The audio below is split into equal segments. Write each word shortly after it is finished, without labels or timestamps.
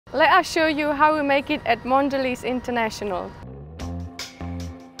Let us show you how we make it at Mondelez International.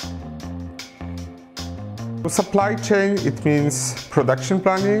 Supply chain, it means production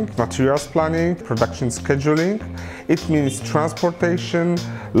planning, materials planning, production scheduling. It means transportation,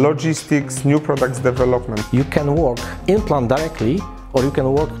 logistics, new products development. You can work in plant directly, or you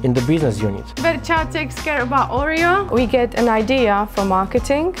can work in the business unit. Vercha takes care about Oreo. We get an idea for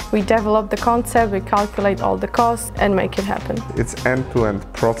marketing, we develop the concept, we calculate all the costs and make it happen. It's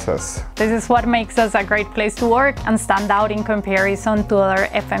end-to-end process. This is what makes us a great place to work and stand out in comparison to other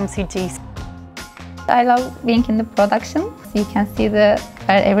FMCGs. I love being in the production. You can see where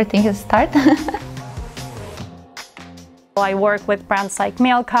everything is started. I work with brands like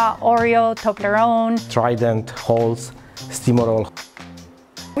Milka, Oreo, Toblerone, Trident, Halls, Steamroll.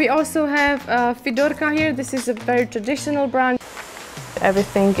 We also have Fidorka here. This is a very traditional brand.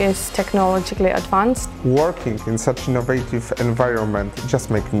 Everything is technologically advanced. Working in such innovative environment just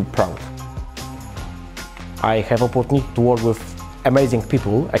makes me proud. I have opportunity to work with amazing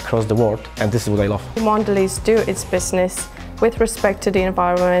people across the world, and this is what I love. Mondelez do its business with respect to the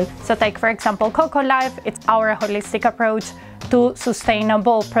environment. So take for example Cocoa Life. It's our holistic approach to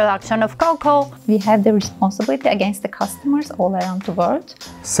sustainable production of cocoa. We have the responsibility against the customers all around the world.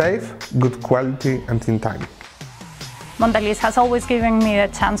 Safe, good quality and in time. Mondelez has always given me the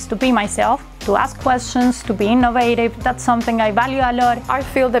chance to be myself, to ask questions, to be innovative. That's something I value a lot. I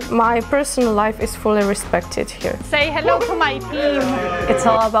feel that my personal life is fully respected here. Say hello to my team. It's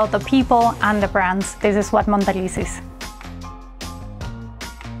all about the people and the brands. This is what Mondelez is.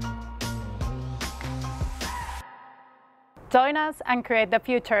 Join us and create the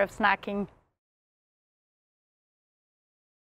future of snacking.